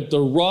find? But the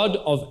rod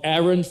of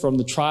Aaron from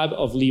the tribe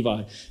of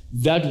Levi.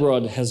 That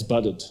rod has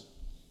budded.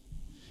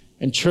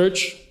 And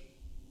church,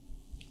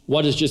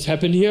 what has just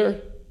happened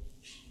here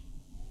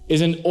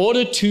is in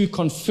order to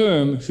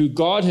confirm who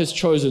God has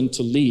chosen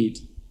to lead,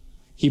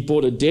 he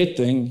brought a dead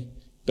thing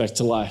back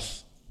to life.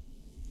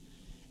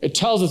 It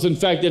tells us, in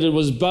fact, that it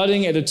was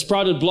budding, it had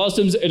sprouted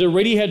blossoms, it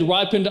already had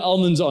ripened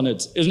almonds on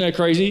it. Isn't that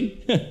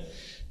crazy?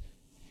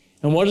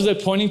 And what is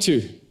that pointing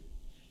to?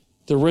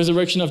 The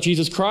resurrection of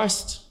Jesus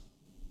Christ.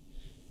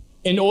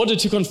 In order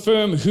to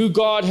confirm who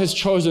God has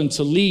chosen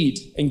to lead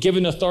and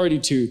given authority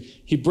to,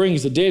 he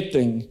brings the dead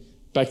thing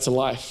back to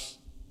life.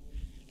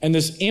 And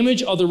this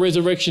image of the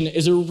resurrection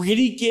is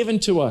already given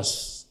to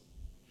us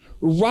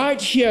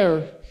right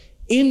here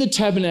in the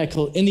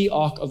tabernacle, in the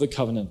Ark of the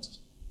Covenant.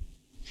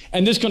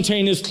 And this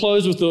container is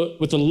closed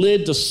with a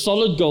lid, the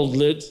solid gold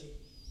lid,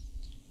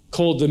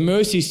 called the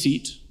mercy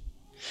seat.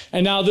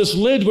 And now this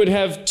lid would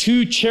have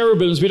 2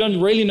 cherubims. We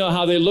don't really know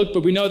how they look,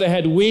 but we know they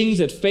had wings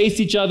that faced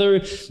each other.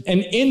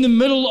 And in the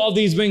middle of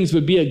these wings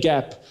would be a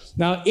gap.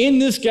 Now, in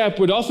this gap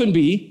would often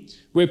be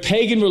where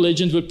pagan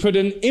religions would put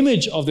an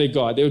image of their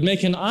god. They would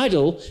make an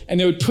idol, and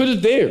they would put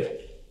it there.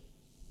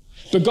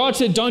 But God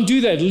said, don't do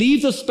that.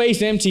 Leave the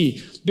space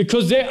empty,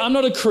 because I'm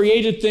not a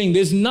created thing.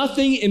 There's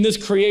nothing in this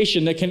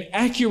creation that can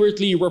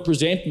accurately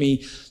represent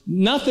me.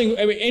 Nothing,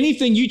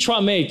 anything you try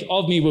to make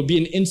of me will be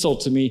an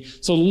insult to me.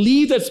 So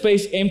leave that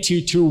space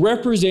empty to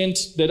represent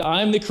that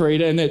I'm the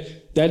creator and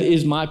that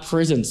is my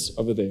presence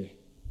over there.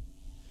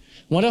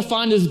 What I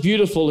find is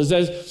beautiful is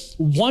that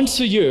once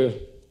a year,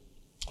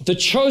 the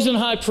chosen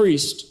high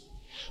priest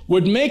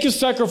would make a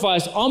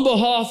sacrifice on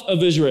behalf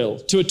of Israel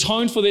to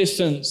atone for their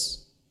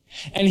sins.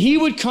 And he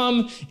would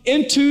come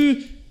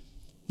into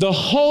the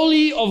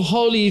Holy of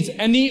Holies,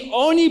 and the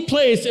only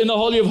place in the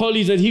Holy of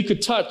Holies that he could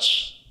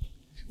touch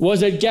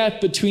was a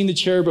gap between the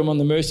cherubim on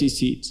the mercy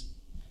seat,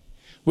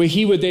 where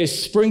he would there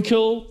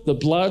sprinkle the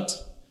blood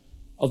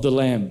of the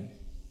Lamb.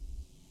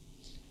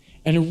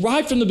 And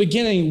right from the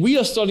beginning, we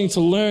are starting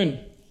to learn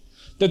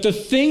that the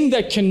thing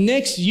that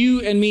connects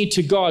you and me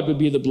to God would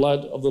be the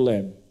blood of the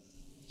Lamb.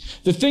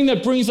 The thing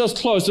that brings us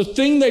close, the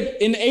thing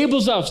that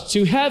enables us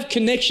to have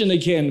connection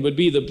again would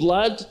be the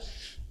blood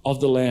of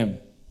the Lamb.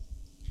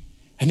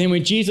 And then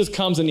when Jesus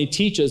comes and he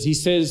teaches, he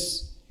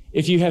says,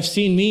 if you have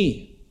seen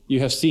me, you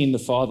have seen the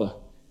Father.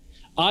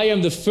 I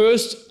am the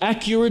first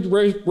accurate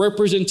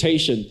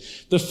representation,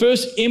 the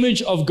first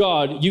image of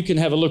God you can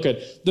have a look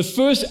at, the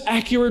first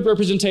accurate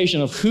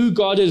representation of who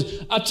God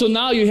is. Up till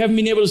now, you haven't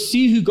been able to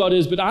see who God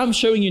is, but I'm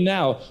showing you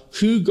now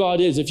who God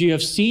is. If you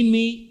have seen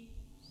me,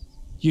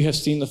 you have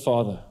seen the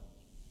Father.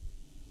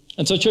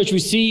 And so, church, we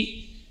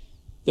see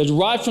that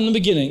right from the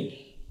beginning,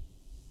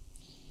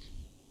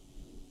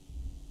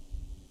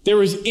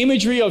 there is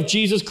imagery of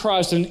Jesus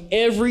Christ in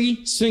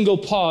every single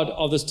part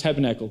of this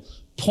tabernacle,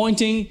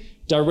 pointing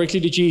directly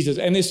to Jesus.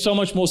 And there's so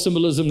much more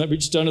symbolism that we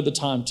just don't have the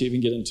time to even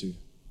get into.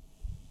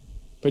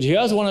 But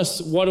here's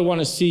what I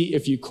want to see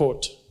if you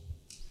caught.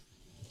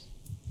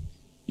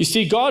 You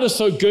see, God is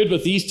so good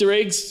with Easter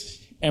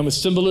eggs and with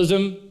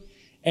symbolism,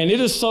 and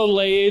it is so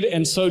layered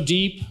and so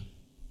deep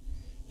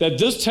that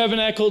this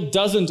tabernacle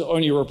doesn't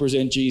only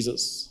represent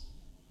Jesus.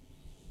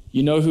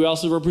 You know who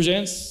else it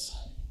represents?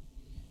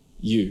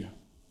 You.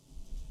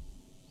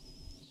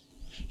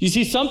 You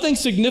see, something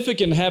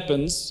significant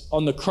happens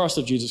on the cross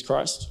of Jesus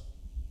Christ.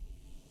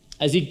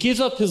 As he gives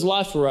up his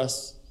life for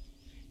us,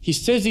 he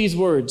says these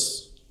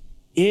words,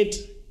 "It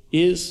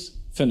is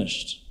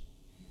finished."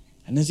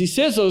 And as he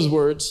says those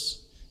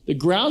words, the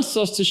ground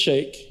starts to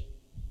shake,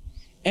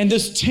 and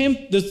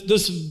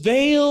this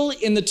veil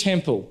in the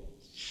temple,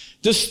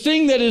 this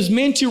thing that is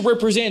meant to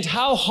represent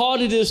how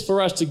hard it is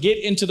for us to get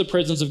into the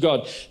presence of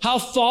God, how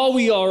far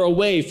we are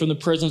away from the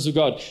presence of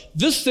God,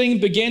 this thing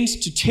begins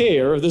to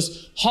tear,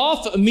 this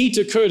half a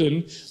meter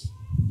curtain,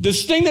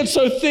 this thing that's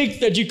so thick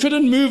that you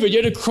couldn't move it,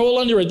 you had to crawl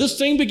under it. This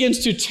thing begins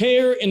to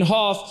tear in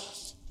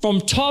half from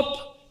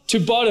top to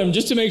bottom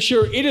just to make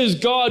sure it is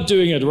God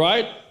doing it,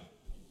 right?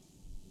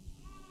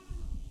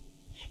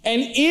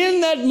 And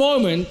in that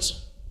moment,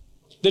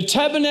 the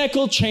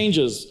tabernacle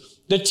changes,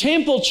 the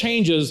temple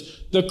changes,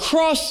 the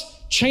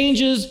cross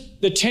changes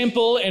the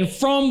temple, and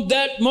from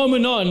that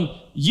moment on,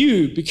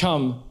 you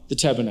become the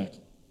tabernacle.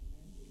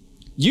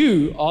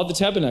 You are the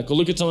tabernacle.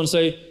 Look at someone and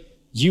say,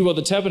 you are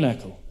the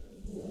tabernacle.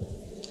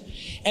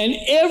 And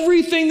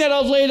everything that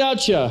I've laid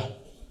out here,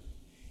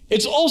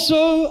 it's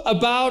also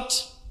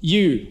about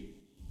you.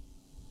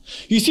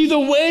 You see, the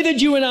way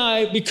that you and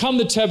I become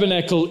the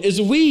tabernacle is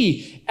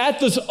we, at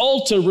this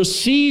altar,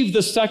 receive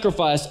the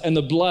sacrifice and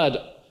the blood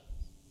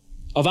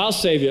of our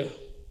Savior,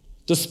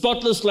 the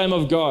spotless Lamb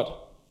of God.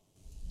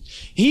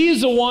 He is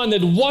the one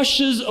that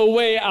washes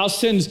away our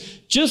sins,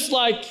 just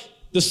like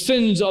the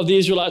sins of the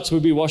Israelites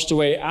would be washed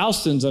away. Our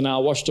sins are now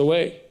washed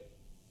away.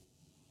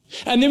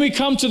 And then we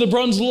come to the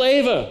bronze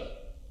laver.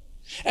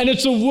 And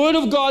it's the word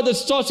of God that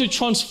starts to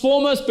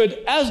transform us,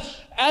 but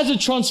as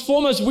it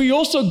transforms us, we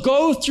also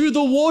go through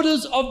the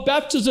waters of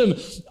baptism.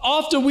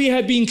 After we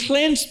have been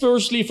cleansed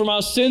spiritually from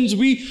our sins,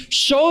 we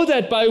show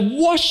that by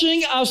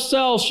washing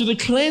ourselves through the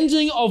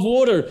cleansing of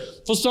water.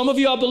 For some of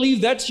you, I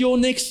believe that's your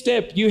next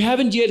step. You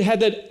haven't yet had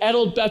that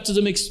adult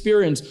baptism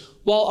experience.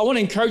 Well, I want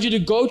to encourage you to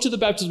go to the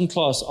baptism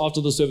class after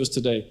the service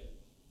today,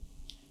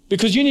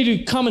 because you need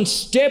to come and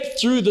step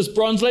through this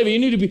bronze laver. You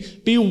need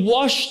to be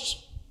washed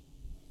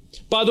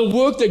by the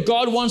work that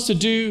God wants to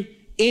do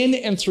in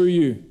and through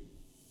you.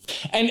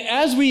 And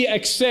as we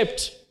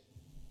accept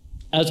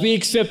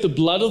the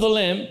blood of the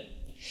Lamb,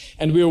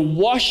 and we are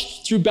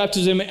washed through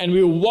baptism, and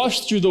we are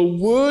washed through the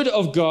Word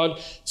of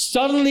God,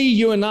 suddenly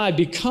you and I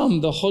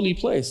become the holy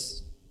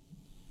place.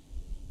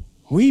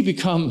 We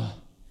become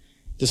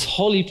this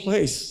holy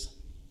place.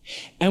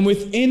 And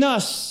within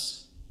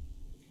us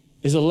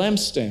is a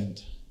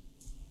lampstand.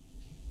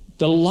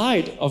 The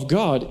light of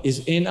God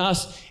is in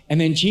us. And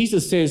then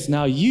Jesus says,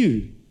 now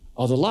you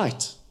are the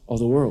light of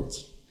the world,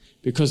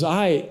 because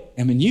I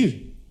am in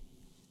you.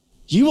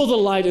 You are the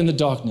light in the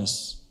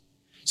darkness.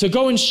 So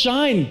go and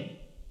shine.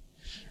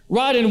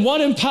 Right, and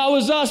what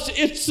empowers us?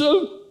 It's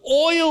the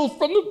oil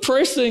from the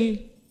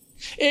pressing.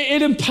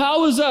 It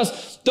empowers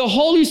us. The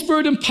Holy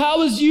Spirit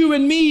empowers you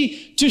and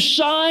me to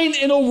shine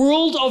in a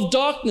world of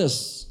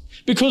darkness,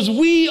 because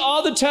we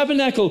are the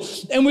tabernacle.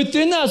 And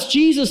within us,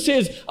 Jesus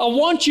says, I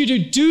want you to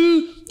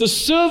do the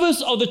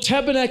service of the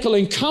tabernacle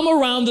and come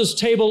around this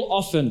table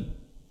often.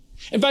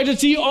 In fact,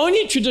 it's the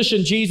only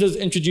tradition Jesus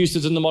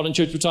introduces in the modern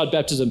church beside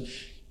baptism.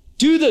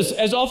 Do this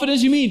as often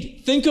as you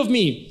meet. Think of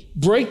me.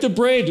 Break the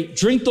bread,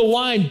 drink the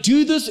wine.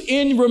 Do this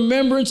in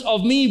remembrance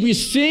of me. We're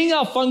seeing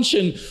our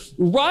function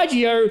right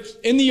here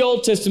in the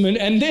Old Testament.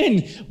 And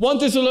then 1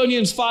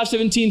 Thessalonians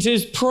 5:17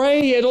 says,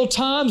 pray at all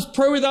times,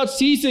 pray without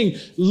ceasing,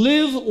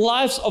 live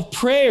lives of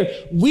prayer.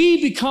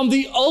 We become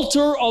the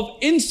altar of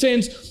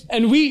incense,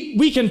 and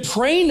we can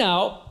pray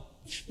now.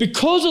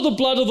 Because of the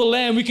blood of the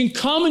Lamb, we can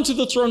come into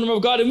the throne room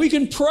of God and we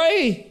can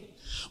pray.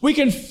 We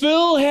can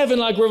fill heaven,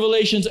 like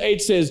Revelations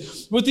 8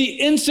 says, with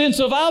the incense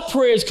of our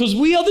prayers, because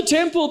we are the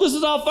temple. This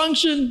is our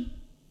function.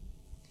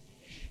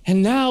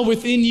 And now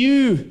within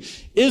you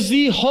is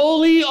the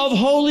Holy of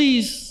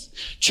Holies.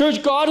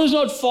 Church, God is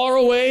not far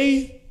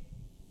away.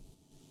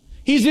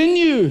 He's in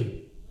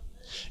you.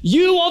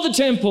 You are the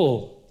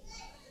temple.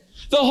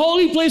 The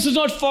holy place is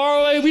not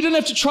far away. We don't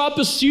have to try to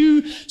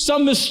pursue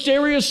some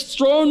mysterious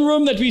throne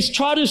room that we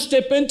try to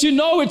step into.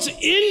 No, it's in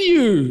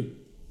you.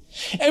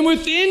 And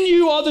within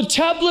you are the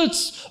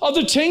tablets of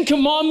the 10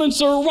 Commandments.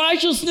 The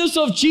righteousness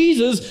of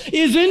Jesus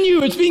is in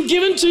you. It's been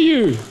given to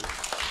you.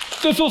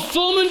 The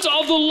fulfillment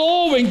of the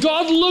law. When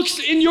God looks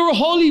in your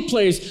holy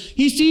place,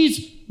 He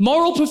sees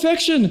moral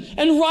perfection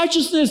and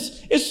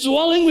righteousness is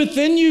dwelling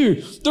within you.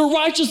 The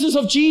righteousness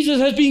of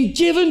Jesus has been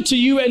given to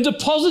you and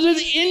deposited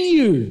in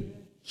you.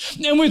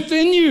 And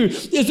within you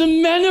is a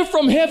manna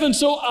from heaven.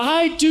 So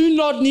I do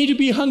not need to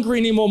be hungry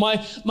anymore.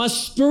 My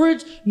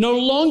spirit no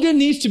longer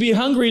needs to be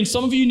hungry. And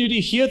some of you need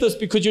to hear this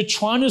because you're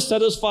trying to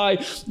satisfy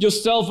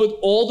yourself with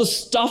all the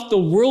stuff the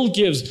world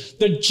gives,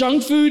 the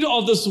junk food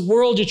of this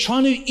world you're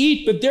trying to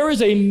eat. But there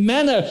is a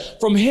manna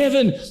from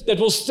heaven that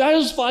will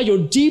satisfy your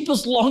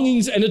deepest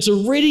longings, and it's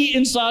already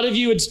inside of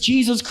you. It's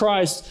Jesus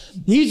Christ.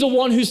 He's the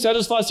one who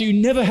satisfies, so you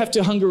never have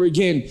to hunger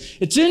again.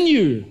 It's in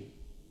you.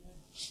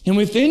 And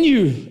within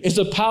you is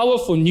a power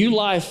for new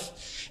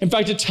life. In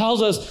fact, it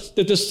tells us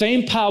that the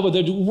same power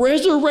that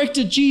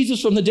resurrected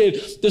Jesus from the dead,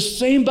 the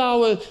same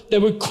power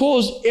that would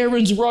cause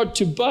Aaron's rod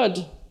to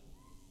bud,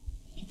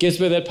 guess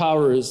where that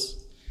power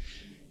is?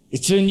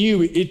 It's in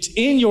you. It's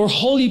in your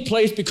holy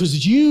place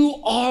because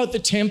you are the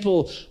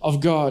temple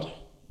of God.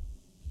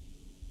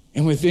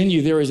 And within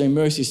you, there is a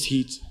mercy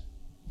seat.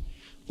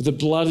 But the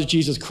blood of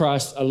Jesus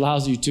Christ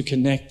allows you to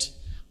connect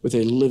with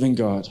a living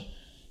God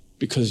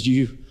because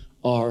you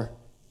are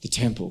the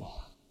temple.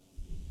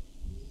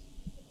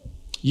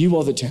 You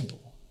are the temple.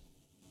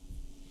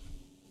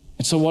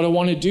 And so what I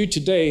want to do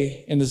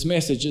today in this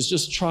message is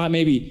just try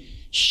maybe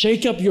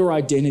shake up your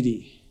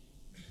identity.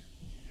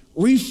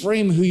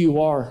 Reframe who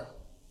you are.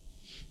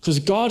 Because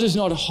God is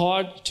not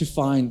hard to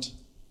find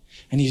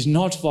and He's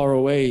not far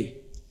away.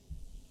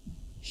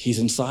 He's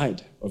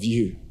inside of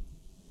you.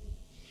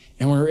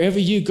 And wherever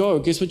you go,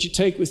 guess what you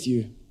take with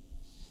you?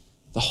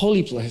 The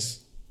holy place.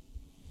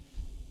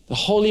 The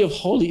Holy of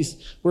Holies.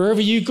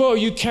 Wherever you go,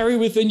 you carry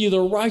within you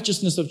the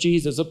righteousness of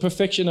Jesus, the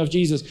perfection of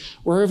Jesus.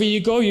 Wherever you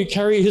go, you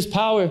carry His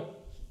power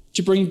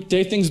to bring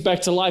dead things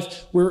back to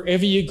life.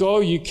 Wherever you go,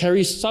 you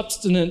carry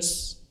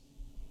sustenance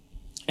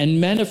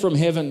and manna from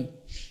heaven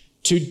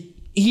to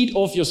eat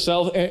off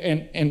yourself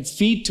and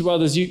feed to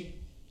others.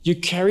 You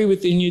carry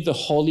within you the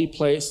holy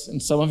place.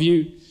 And some of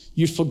you,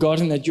 you've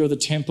forgotten that you're the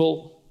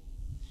temple.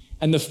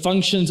 And the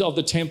functions of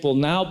the temple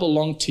now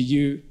belong to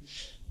you.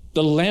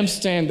 The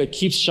lampstand that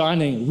keeps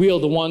shining, we are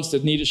the ones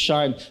that need to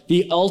shine.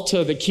 The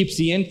altar that keeps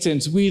the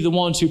incense, we are the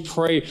ones who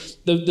pray.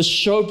 The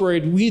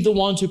showbread, we are the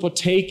ones who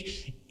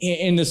partake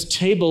in this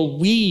table.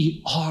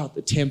 We are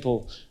the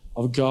temple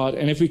of God.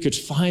 And if we could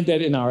find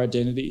that in our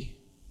identity,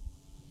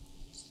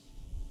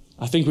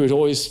 I think we would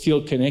always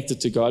feel connected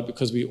to God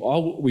because we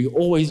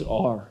always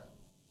are.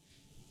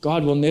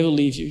 God will never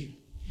leave you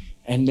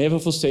and never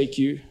forsake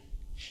you.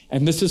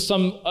 And this is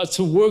some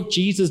work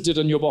Jesus did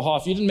on your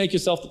behalf. You didn't make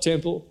yourself the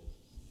temple.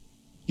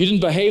 You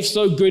didn't behave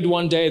so good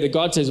one day that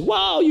God says,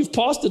 wow, you've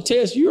passed the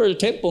test. You're a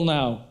temple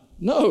now.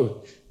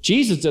 No,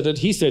 Jesus did it.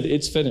 He said,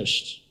 it's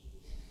finished.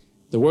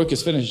 The work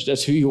is finished.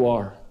 That's who you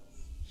are.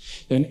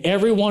 And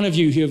every one of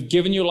you who have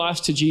given your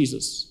life to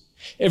Jesus,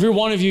 every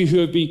one of you who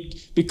have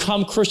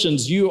become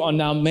Christians, you are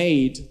now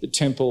made the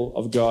temple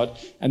of God.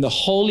 And the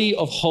Holy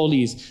of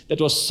Holies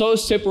that was so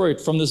separate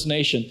from this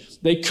nation,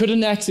 they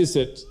couldn't access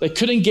it. They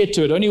couldn't get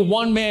to it. Only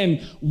one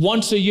man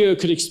once a year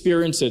could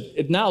experience it.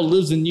 It now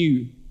lives in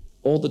you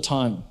all the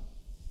time.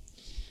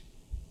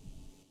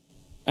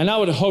 And I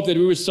would hope that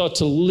we would start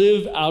to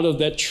live out of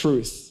that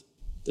truth,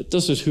 that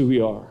this is who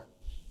we are.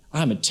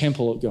 I'm a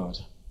temple of God.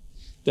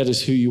 That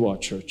is who you are,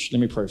 church.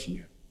 Let me pray for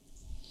you.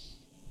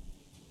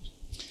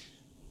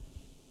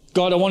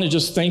 God, I want to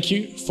just thank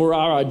you for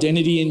our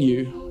identity in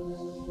you,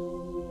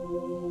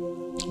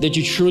 that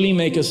you truly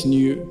make us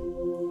new.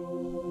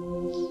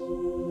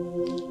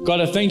 God,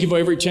 I thank you for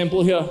every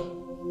temple here.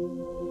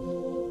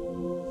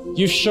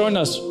 You've shown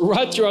us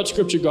right throughout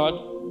Scripture, God,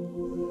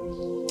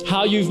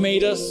 how you've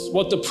made us,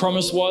 what the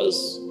promise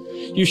was.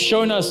 You've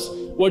shown us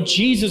what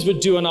Jesus would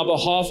do on our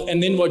behalf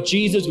and then what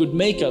Jesus would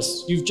make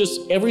us.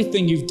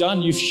 Everything you've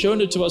done, you've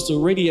shown it to us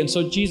already. And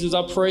so, Jesus,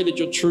 I pray that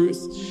your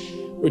truth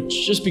would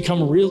just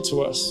become real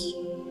to us.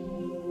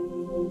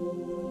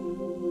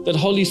 That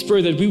Holy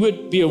Spirit, that we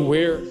would be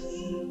aware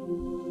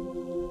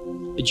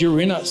that you're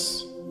in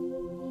us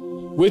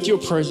with your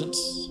presence,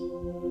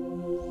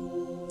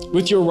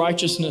 with your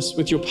righteousness,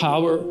 with your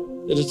power,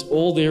 that it's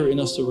all there in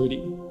us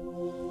already.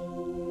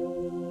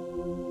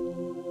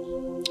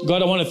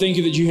 God, I want to thank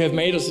you that you have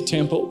made us a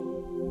temple.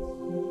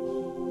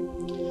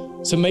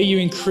 So may you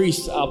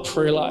increase our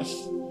prayer life.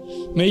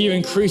 May you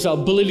increase our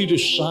ability to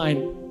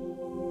shine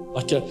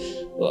like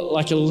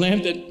a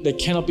lamp that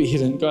cannot be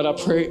hidden. God, I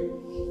pray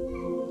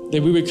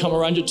that we would come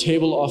around your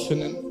table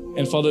often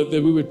and Father,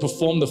 that we would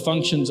perform the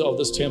functions of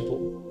this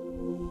temple.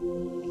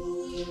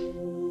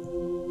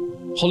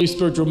 Holy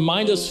Spirit,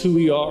 remind us who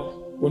we are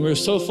when we're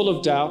so full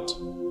of doubt.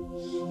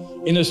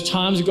 In those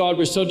times, God,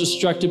 we're so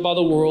distracted by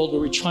the world, where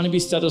we're trying to be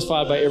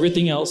satisfied by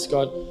everything else.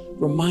 God,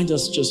 remind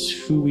us just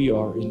who we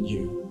are in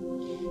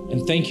you.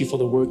 And thank you for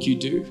the work you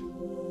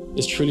do.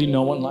 There's truly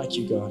no one like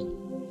you, God.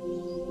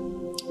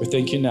 We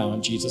thank you now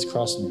in Jesus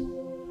Christ's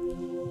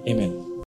name. Amen.